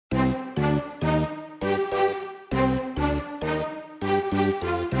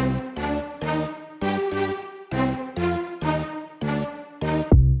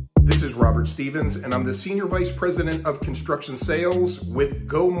Robert Stevens, and I'm the Senior Vice President of Construction Sales with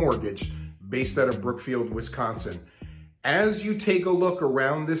Go Mortgage, based out of Brookfield, Wisconsin. As you take a look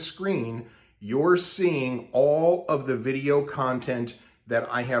around this screen, you're seeing all of the video content that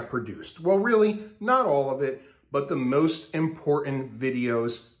I have produced. Well, really, not all of it, but the most important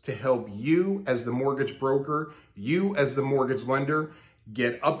videos to help you as the mortgage broker, you as the mortgage lender,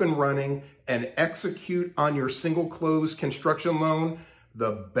 get up and running and execute on your single close construction loan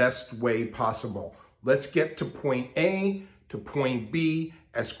the best way possible. Let's get to point A to point B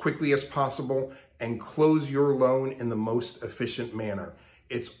as quickly as possible and close your loan in the most efficient manner.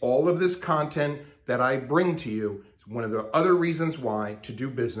 It's all of this content that I bring to you. It's one of the other reasons why to do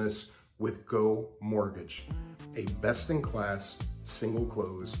business with Go Mortgage, a best-in-class single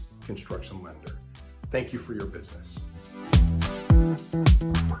close construction lender. Thank you for your business.